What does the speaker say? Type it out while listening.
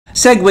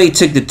Segway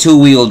took the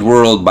two-wheeled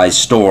world by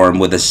storm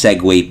with the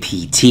Segway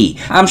PT.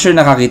 I'm sure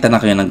nakakita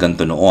na kayo ng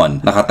ganito noon.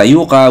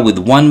 Nakatayo ka with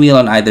one wheel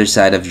on either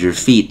side of your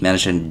feet. Meron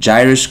siyang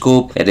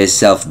gyroscope, it is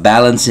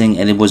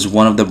self-balancing, and it was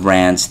one of the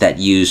brands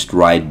that used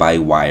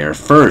ride-by-wire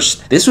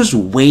first. This was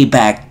way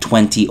back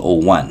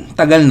 2001.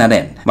 Tagal na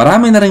rin.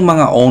 Marami na rin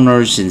mga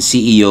owners and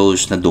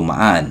CEOs na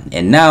dumaan.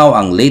 And now,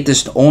 ang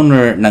latest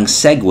owner ng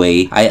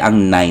Segway ay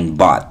ang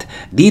 9bot.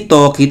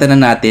 Dito, kita na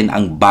natin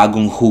ang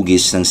bagong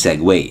hugis ng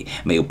Segway.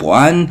 May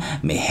upuan,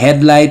 may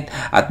headlight,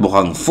 at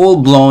mukhang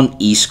full-blown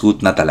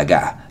e-scoot na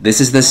talaga. This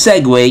is the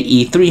Segway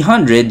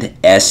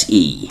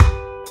E300se.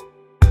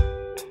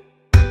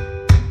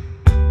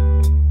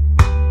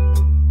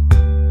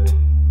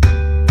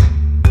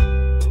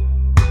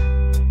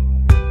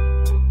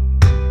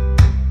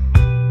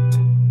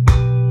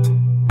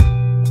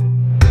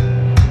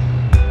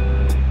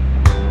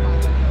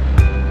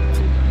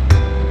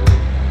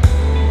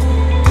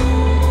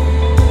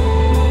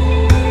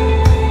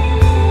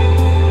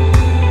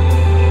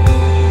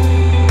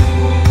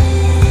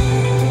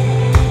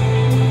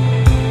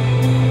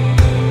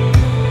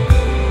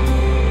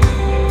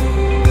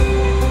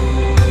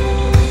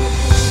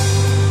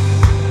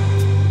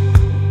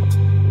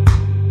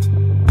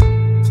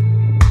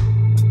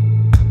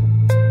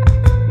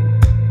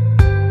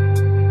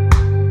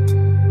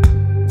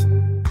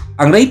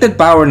 Ang rated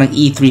power ng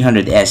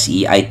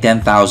E300se ay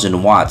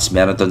 10,000 watts.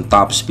 Meron itong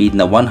top speed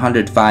na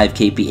 105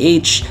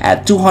 kph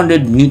at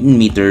 200 Newton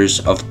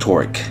meters of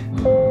torque.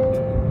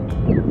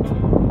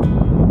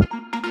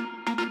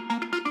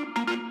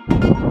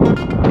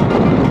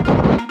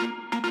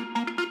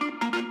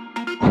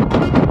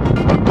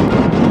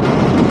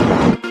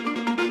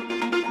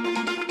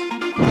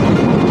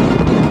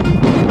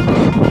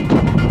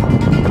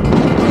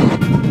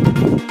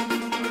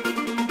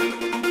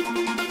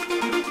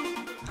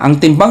 Ang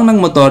timbang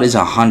ng motor is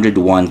 101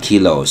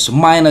 kilos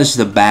minus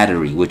the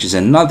battery which is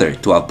another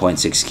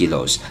 12.6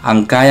 kilos.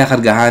 Ang kaya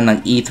kargahan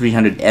ng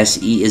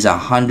E300se is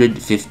 150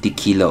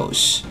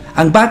 kilos.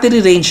 Ang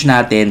battery range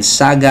natin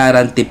sa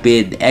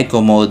tipid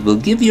Eco Mode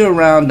will give you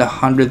around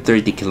 130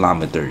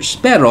 kilometers.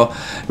 Pero,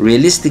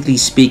 realistically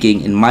speaking,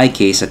 in my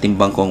case, sa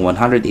timbang kong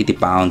 180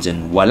 pounds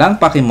and walang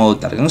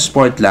paki-mode, talagang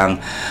sport lang,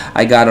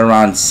 I got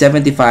around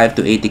 75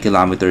 to 80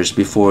 kilometers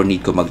before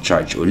need ko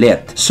mag-charge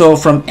ulit. So,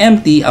 from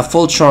empty, a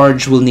full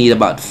charge will need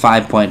about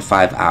 5.5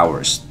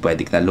 hours.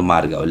 Pwede ka na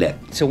lumarga ulit.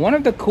 So, one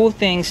of the cool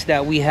things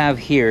that we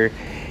have here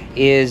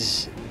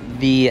is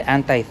the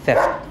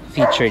anti-theft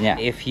feature niya.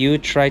 If you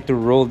try to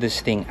roll this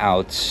thing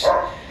out,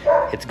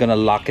 it's gonna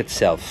lock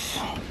itself.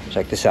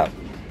 Check this out.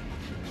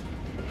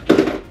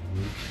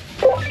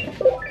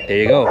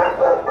 There you go.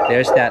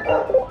 There's that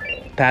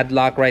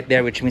padlock right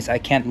there, which means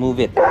I can't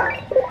move it.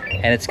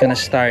 And it's gonna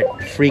start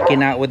freaking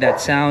out with that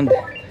sound.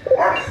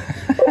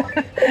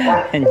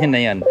 And yun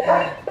na yun.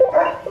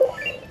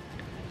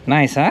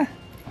 Nice, huh?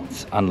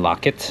 Let's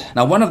unlock it.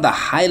 Now, one of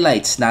the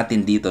highlights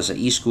natin dito sa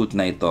e-scoot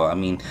na ito, I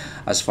mean,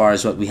 as far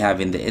as what we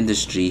have in the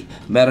industry,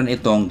 meron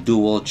itong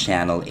dual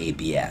channel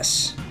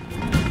ABS.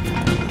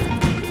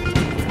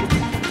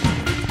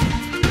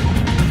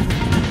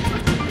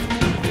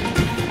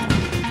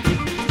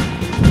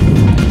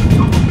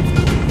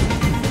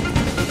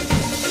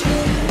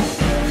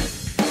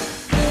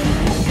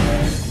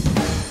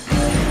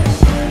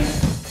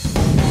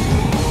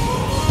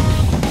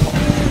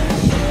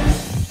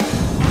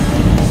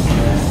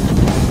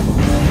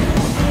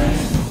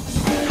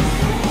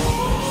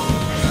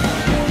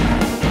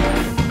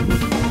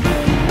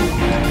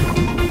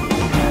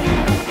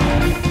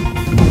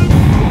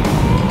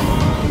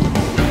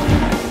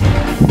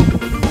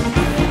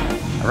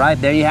 Alright,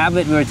 there you have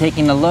it. We're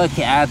taking a look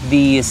at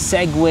the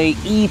Segway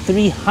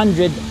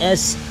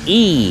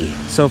E300se.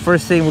 So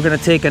first thing we're going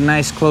to take a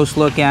nice close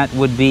look at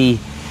would be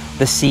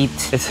the seat.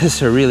 This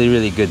is a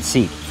really good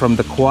seat. From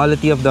the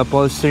quality of the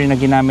upholstery na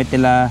ginamit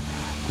nila,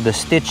 to the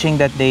stitching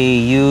that they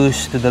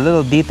use, to the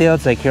little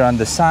details like here on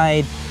the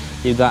side.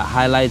 You've got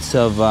highlights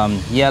of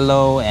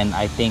yellow, and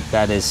I think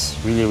that is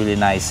really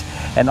nice.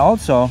 And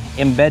also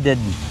embedded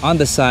on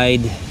the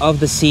side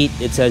of the seat,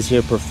 it says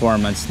here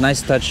performance.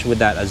 Nice touch with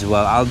that as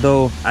well,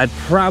 although I'd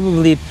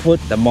probably put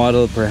the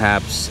model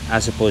perhaps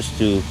as opposed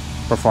to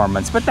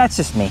performance, but that's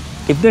just me.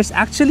 If there's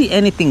actually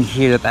anything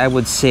here that I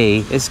would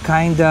say is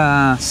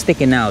kinda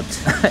sticking out,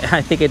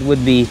 I think it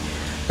would be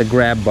the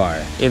grab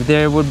bar. If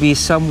there would be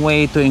some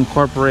way to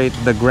incorporate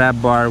the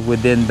grab bar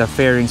within the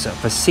fairings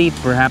of a seat,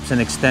 perhaps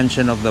an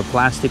extension of the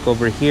plastic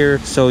over here,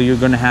 so you're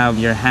gonna have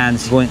your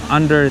hands going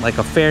under like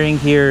a fairing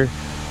here,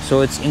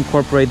 so it's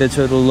incorporated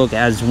so it'll look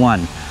as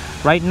one.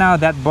 Right now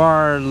that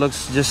bar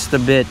looks just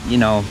a bit, you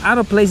know, out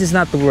of place is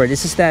not the word,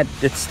 it's just that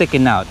it's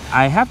sticking out.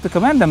 I have to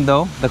commend them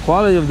though. The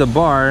quality of the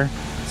bar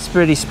is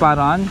pretty spot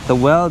on. The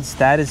welds,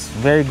 that is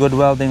very good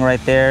welding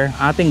right there.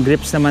 Ating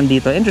grips naman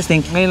dito.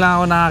 Interesting, ngayon lang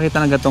ako nakakita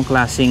ng gatong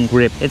klaseng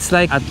grip. It's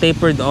like a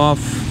tapered off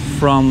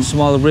from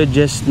small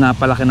ridges na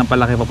palaki ng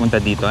palaki papunta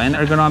dito. And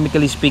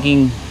ergonomically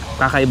speaking,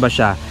 kakaiba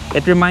siya.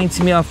 It reminds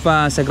me of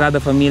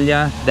Sagrada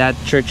Familia, that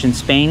church in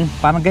Spain.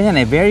 Parang ganyan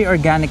eh, very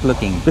organic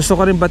looking. Gusto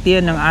ko rin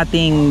batiyan ng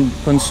ating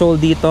console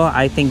dito.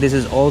 I think this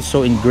is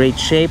also in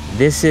great shape.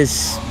 This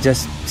is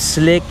just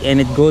slick and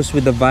it goes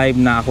with the vibe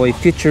na ako a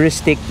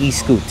futuristic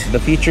e-scoot. The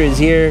future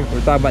is here.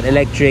 We're talking about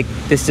electric.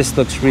 This just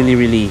looks really,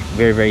 really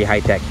very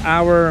high tech.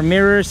 Our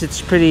mirrors,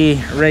 it's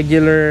pretty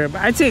regular.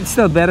 I'd say it's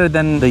still better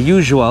than the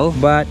usual,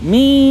 but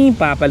me,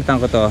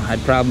 papalitan ko to. I'd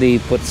probably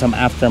put some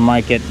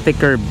aftermarket,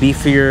 thicker,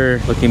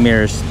 beefier looking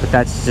mirrors. But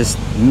that's just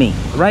me.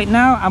 Right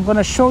now, I'm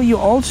gonna show you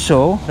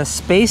also the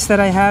space that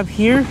I have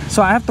here.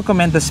 So I have to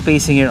commend the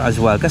spacing here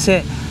as well.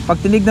 Kasi pag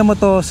tinignan mo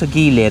to sa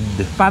gilid,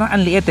 parang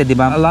ang liit eh, di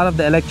ba? A lot of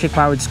the electric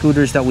powered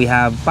scooters that we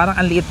have, parang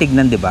ang liit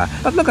tignan, di ba?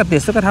 But look at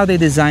this. Look at how they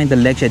designed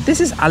the leg shed. This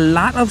is a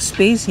lot of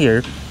space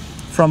here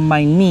from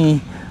my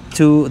knee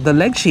to the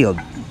leg shield.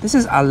 This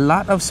is a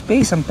lot of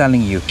space, I'm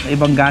telling you.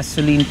 Ibang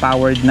gasoline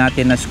powered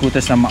natin na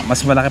scooters na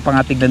mas malaki pa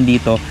nga tignan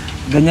dito.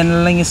 Ganyan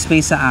na lang yung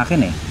space sa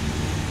akin eh.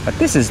 But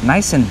this is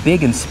nice and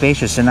big and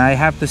spacious, and I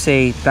have to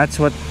say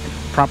that's what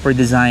proper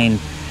design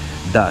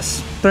does.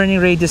 Turning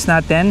radius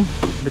natin,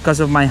 because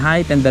of my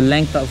height and the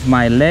length of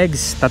my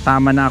legs,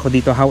 tatama na ako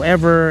dito.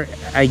 However,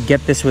 I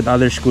get this with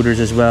other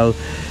scooters as well.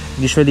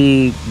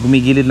 Usually,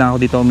 gumigilid lang ako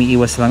dito,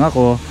 umiiwas lang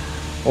ako,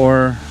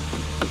 or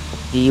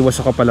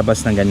iiwas ako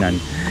palabas ng ganyan.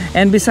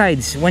 And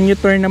besides, when you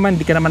turn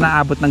naman, di ka naman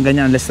naabot ng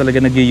ganyan unless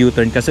talaga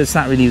nag-U-turn kasi it's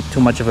not really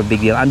too much of a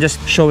big deal. I'm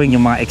just showing you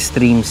mga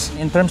extremes.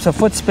 In terms of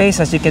foot space,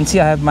 as you can see,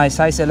 I have my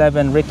size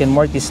 11 Rick and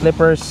Morty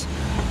slippers.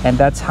 And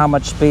that's how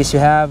much space you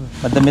have.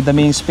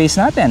 Madami-dami yung space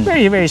natin.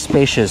 Very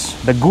spacious.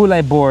 The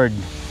gulay board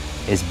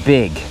is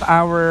big.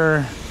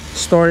 Our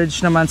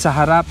storage naman sa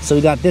harap. So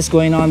we got this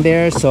going on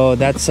there. So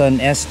that's an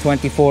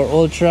S24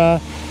 Ultra.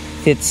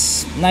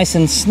 Fits nice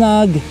and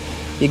snug.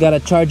 You got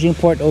a charging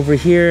port over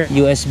here.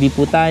 USB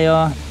po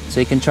tayo. So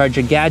you can charge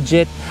your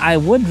gadget. I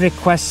would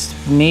request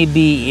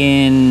maybe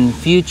in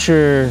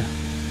future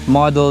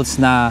models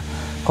na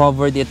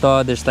covered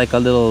ito. There's like a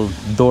little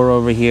door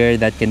over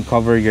here that can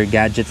cover your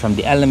gadget from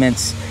the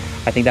elements.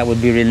 I think that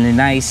would be really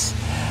nice.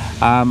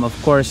 Of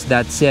course,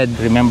 that said,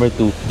 remember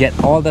to get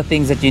all the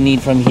things that you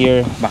need from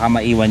here. Baka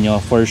maiwan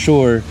nyo. For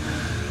sure,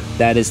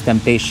 that is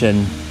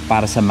temptation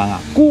para sa mga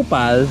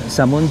kupal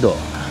sa mundo.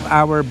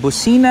 Our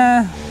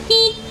busina.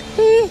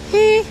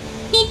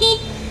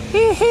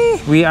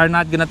 We are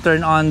not gonna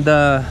turn on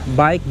the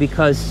bike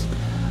because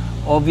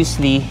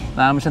obviously,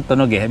 naman siyang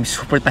tunog eh. I'm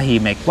super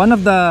tahimik. One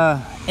of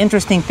the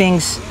interesting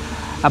things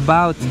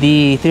about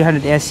the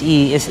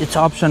 300se is its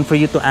option for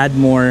you to add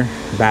more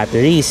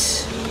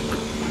batteries.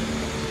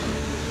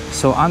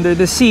 So under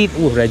the seat,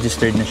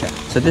 registered na siya.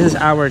 So this is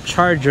our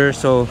charger.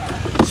 So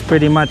it's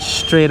pretty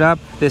much straight up.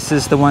 This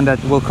is the one that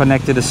will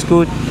connect to the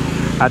scoot.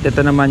 At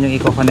ito naman yung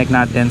i-connect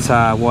natin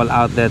sa wall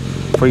outlet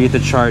for you to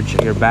charge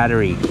your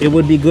battery. It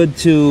would be good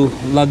to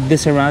lug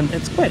this around.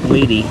 It's quite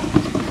weighty.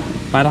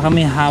 Para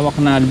kami hawak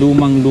na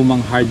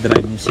lumang hard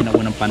drive yung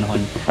sinaunang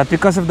panahon. But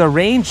because of the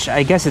range,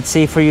 I guess it's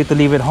safe for you to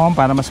leave it home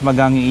para mas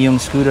magang yung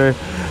scooter.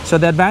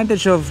 So the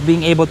advantage of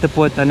being able to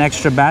put an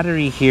extra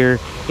battery here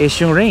is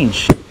yung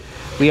range.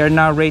 We are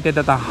now rated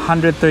at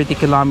 130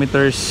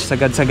 kilometers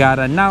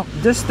sagad-sagaran. Now,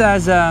 just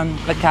as a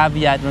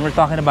caveat, when we're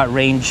talking about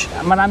range,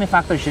 marami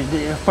factors.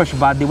 Of course,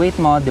 body weight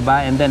mo,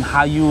 diba? And then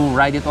how you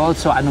ride it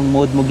also, anong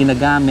mode mo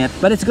ginagamit.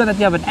 But it's good that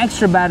you have an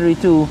extra battery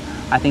too.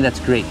 I think that's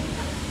great.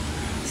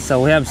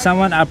 So we have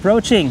someone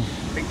approaching.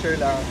 Picture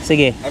lang.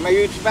 Sige. I'm a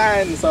huge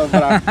fan,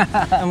 sobra.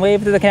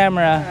 Wave to the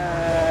camera.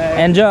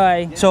 Hi.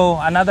 Enjoy. So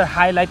another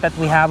highlight that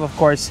we have, of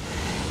course,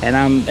 and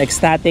I'm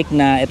ecstatic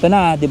na ito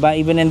na, diba?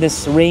 Even in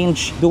this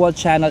range, dual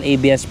channel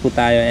ABS po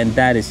tayo, and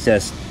that is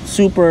just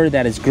super,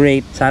 that is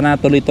great. Sana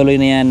tuloy-tuloy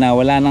na yan na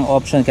wala nang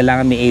option,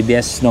 kailangan may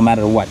ABS no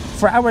matter what.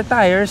 For our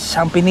tires,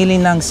 ang pinili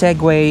ng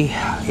Segway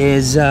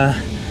is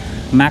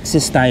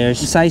Maxxis tires.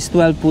 Size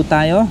 12 po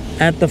tayo.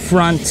 At the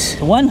front,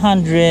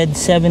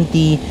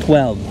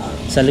 170/12.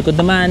 Sa likod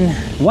naman,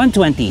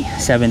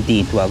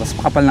 120/70/12. Mas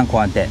makapal ng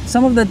konti.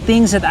 Some of the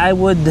things that I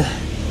would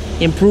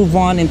improve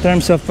on in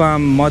terms of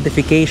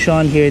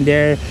modification here and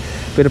there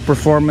with the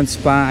performance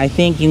pa, I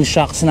think yung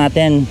shocks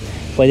natin,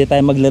 pwede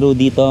tayo maglaro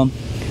dito.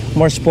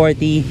 More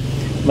sporty.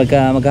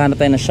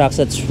 Maghanap tayo ng shocks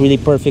that's really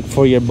perfect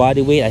for your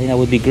body weight. I think that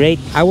would be great.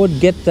 I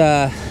would get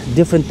a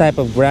different type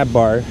of grab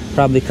bar,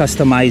 probably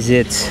customize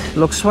it.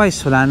 Looks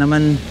wise, wala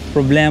naman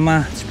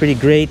problema. It's pretty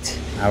great.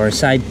 Our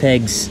side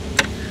pegs,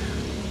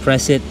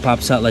 press it,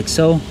 pops out like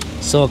so.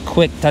 So a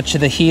quick touch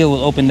of the heel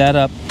will open that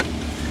up.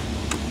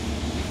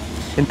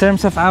 In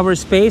terms of our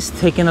space,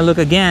 taking a look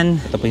again,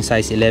 ito po yung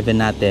size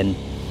 11 natin.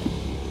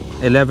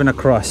 11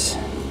 across.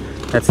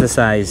 That's the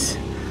size.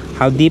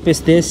 How deep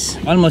is this?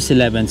 Almost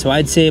 11. So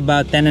I'd say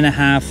about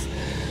 10.5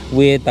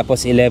 width,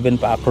 tapos 11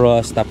 pa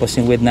across, tapos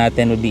yung width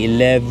natin would be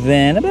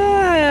 11,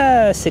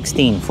 about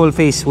 16. Full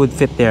face would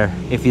fit there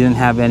if you didn't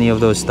have any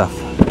of those stuff.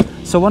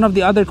 So one of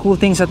the other cool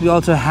things that we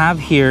also have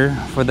here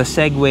for the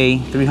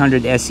Segway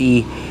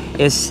 300se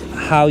is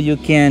how you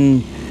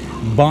can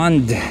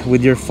bond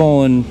with your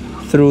phone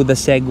through the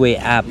Segway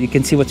app. You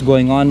can see what's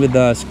going on with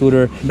the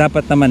scooter.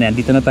 Dapat naman yan,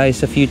 dito na tayo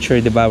sa future,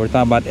 diba? We're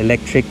talking about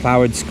electric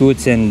powered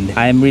scoots, and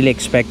I'm really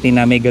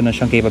expecting na may ganun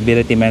siyang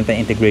capability, meron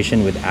tayong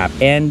integration with app.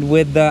 And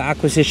with the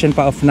acquisition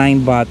pa of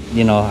 9bot,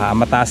 you know,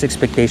 mataas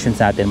expectations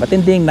natin.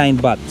 Matinding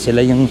 9bot,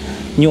 sila yung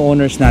new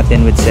owners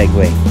natin with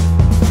Segway.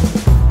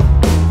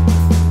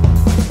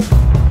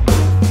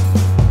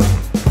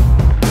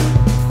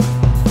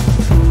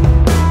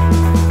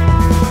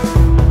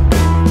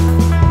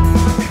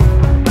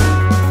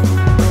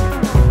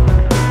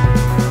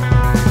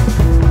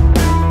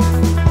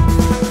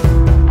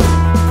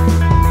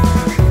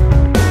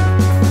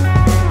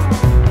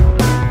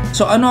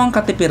 So ano ang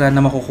katipiran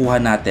na makukuha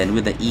natin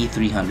with the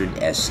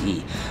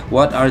E300se?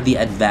 What are the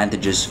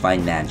advantages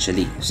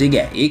financially?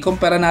 Sige,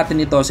 i-compare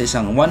natin ito sa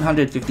isang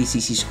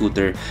 150cc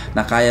scooter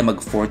na kaya mag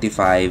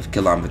 45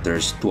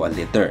 kilometers to a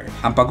liter.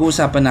 Ang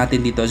pag-uusapan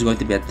natin dito is going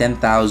to be a 10,000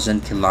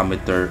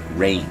 kilometer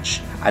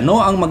range.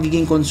 Ano ang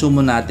magiging konsumo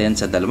natin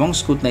sa dalawang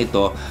scoot na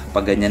ito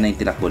pag ganyan na yung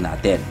tinakbo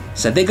natin?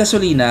 Sa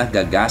degasolina,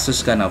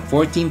 gagastos ka ng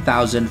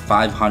 14,500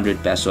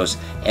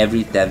 pesos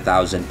every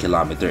 10,000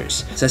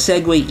 kilometers. Sa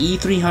Segway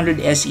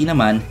E300se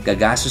naman,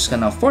 gagastos ka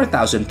ng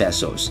 4,000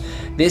 pesos.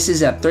 This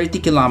is at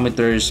 30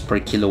 kilometers per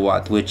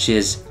kilowatt, which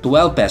is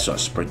 12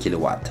 pesos per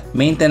kilowatt.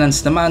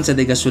 Maintenance naman sa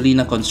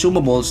degasolina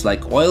consumables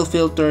like oil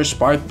filter,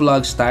 spark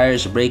plugs,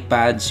 tires, brake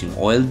pads, yung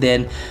oil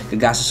din,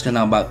 gagastos ka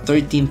ng about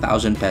 13,000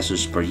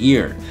 pesos per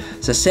year.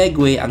 Sa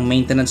Segway, ang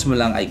maintenance mo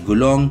lang ay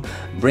gulong,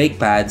 brake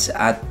pads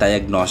at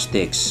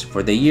diagnostics. For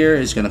the year,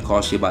 it's gonna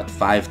cost you about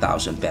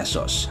 5,000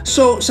 pesos.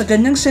 So, sa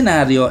ganyang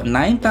senaryo,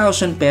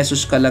 9,000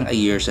 pesos ka lang a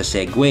year sa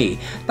Segway.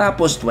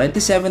 Tapos,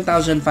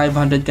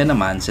 27,500 ka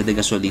naman sa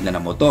degasolina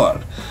na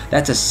motor.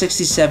 That's a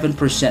 67%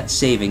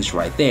 savings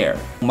right there.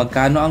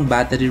 Magkano ang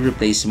battery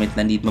replacement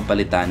na need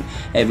mapalitan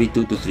every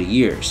 2 to 3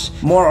 years?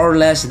 More or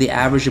less, they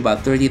average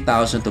about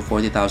 30,000 to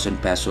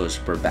 40,000 pesos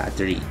per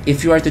battery.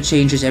 If you are to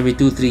change this every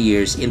 2-3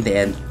 years, in the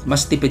end,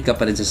 mas tipid ka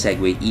pa rin sa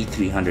Segway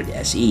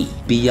E300se.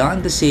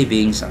 Beyond the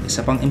savings, ang isa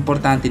pang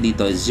importante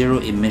dito is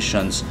zero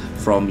emissions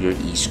from your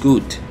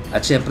e-scoot.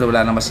 At syempre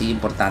wala na mas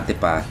importante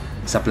pa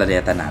sa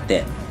planeta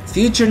natin.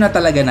 Future na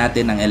talaga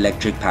natin ang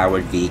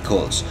electric-powered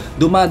vehicles.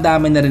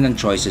 Dumadami na rin ang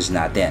choices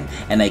natin.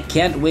 And I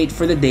can't wait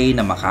for the day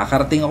na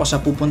makakarating ako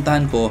sa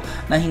pupuntahan ko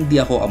na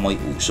hindi ako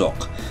amoy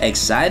usok.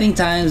 Exciting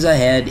times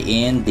ahead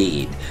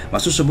indeed.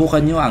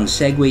 Masusubukan nyo ang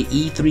Segway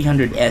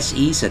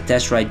E300se sa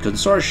Test Ride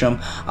Consortium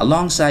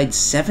alongside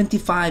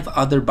 75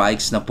 other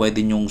bikes na pwede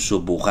nyong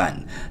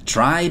subukan.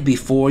 Try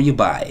before you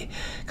buy.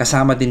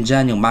 Kasama din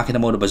dyan yung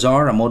Makina Moto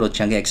Bazaar, a Moto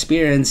Tiangge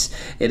experience.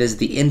 It is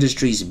the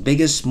industry's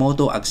biggest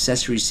moto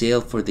accessory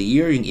sale for the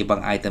year. Yung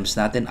ibang items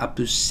natin up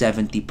to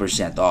 70%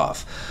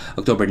 off.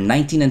 October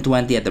 19 and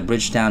 20 at the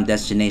Bridgetown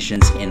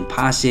Destinations in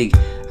Pasig.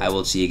 I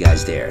will see you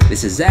guys there.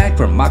 This is Zach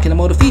from Makina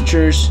Moto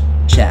Features.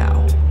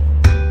 Ciao.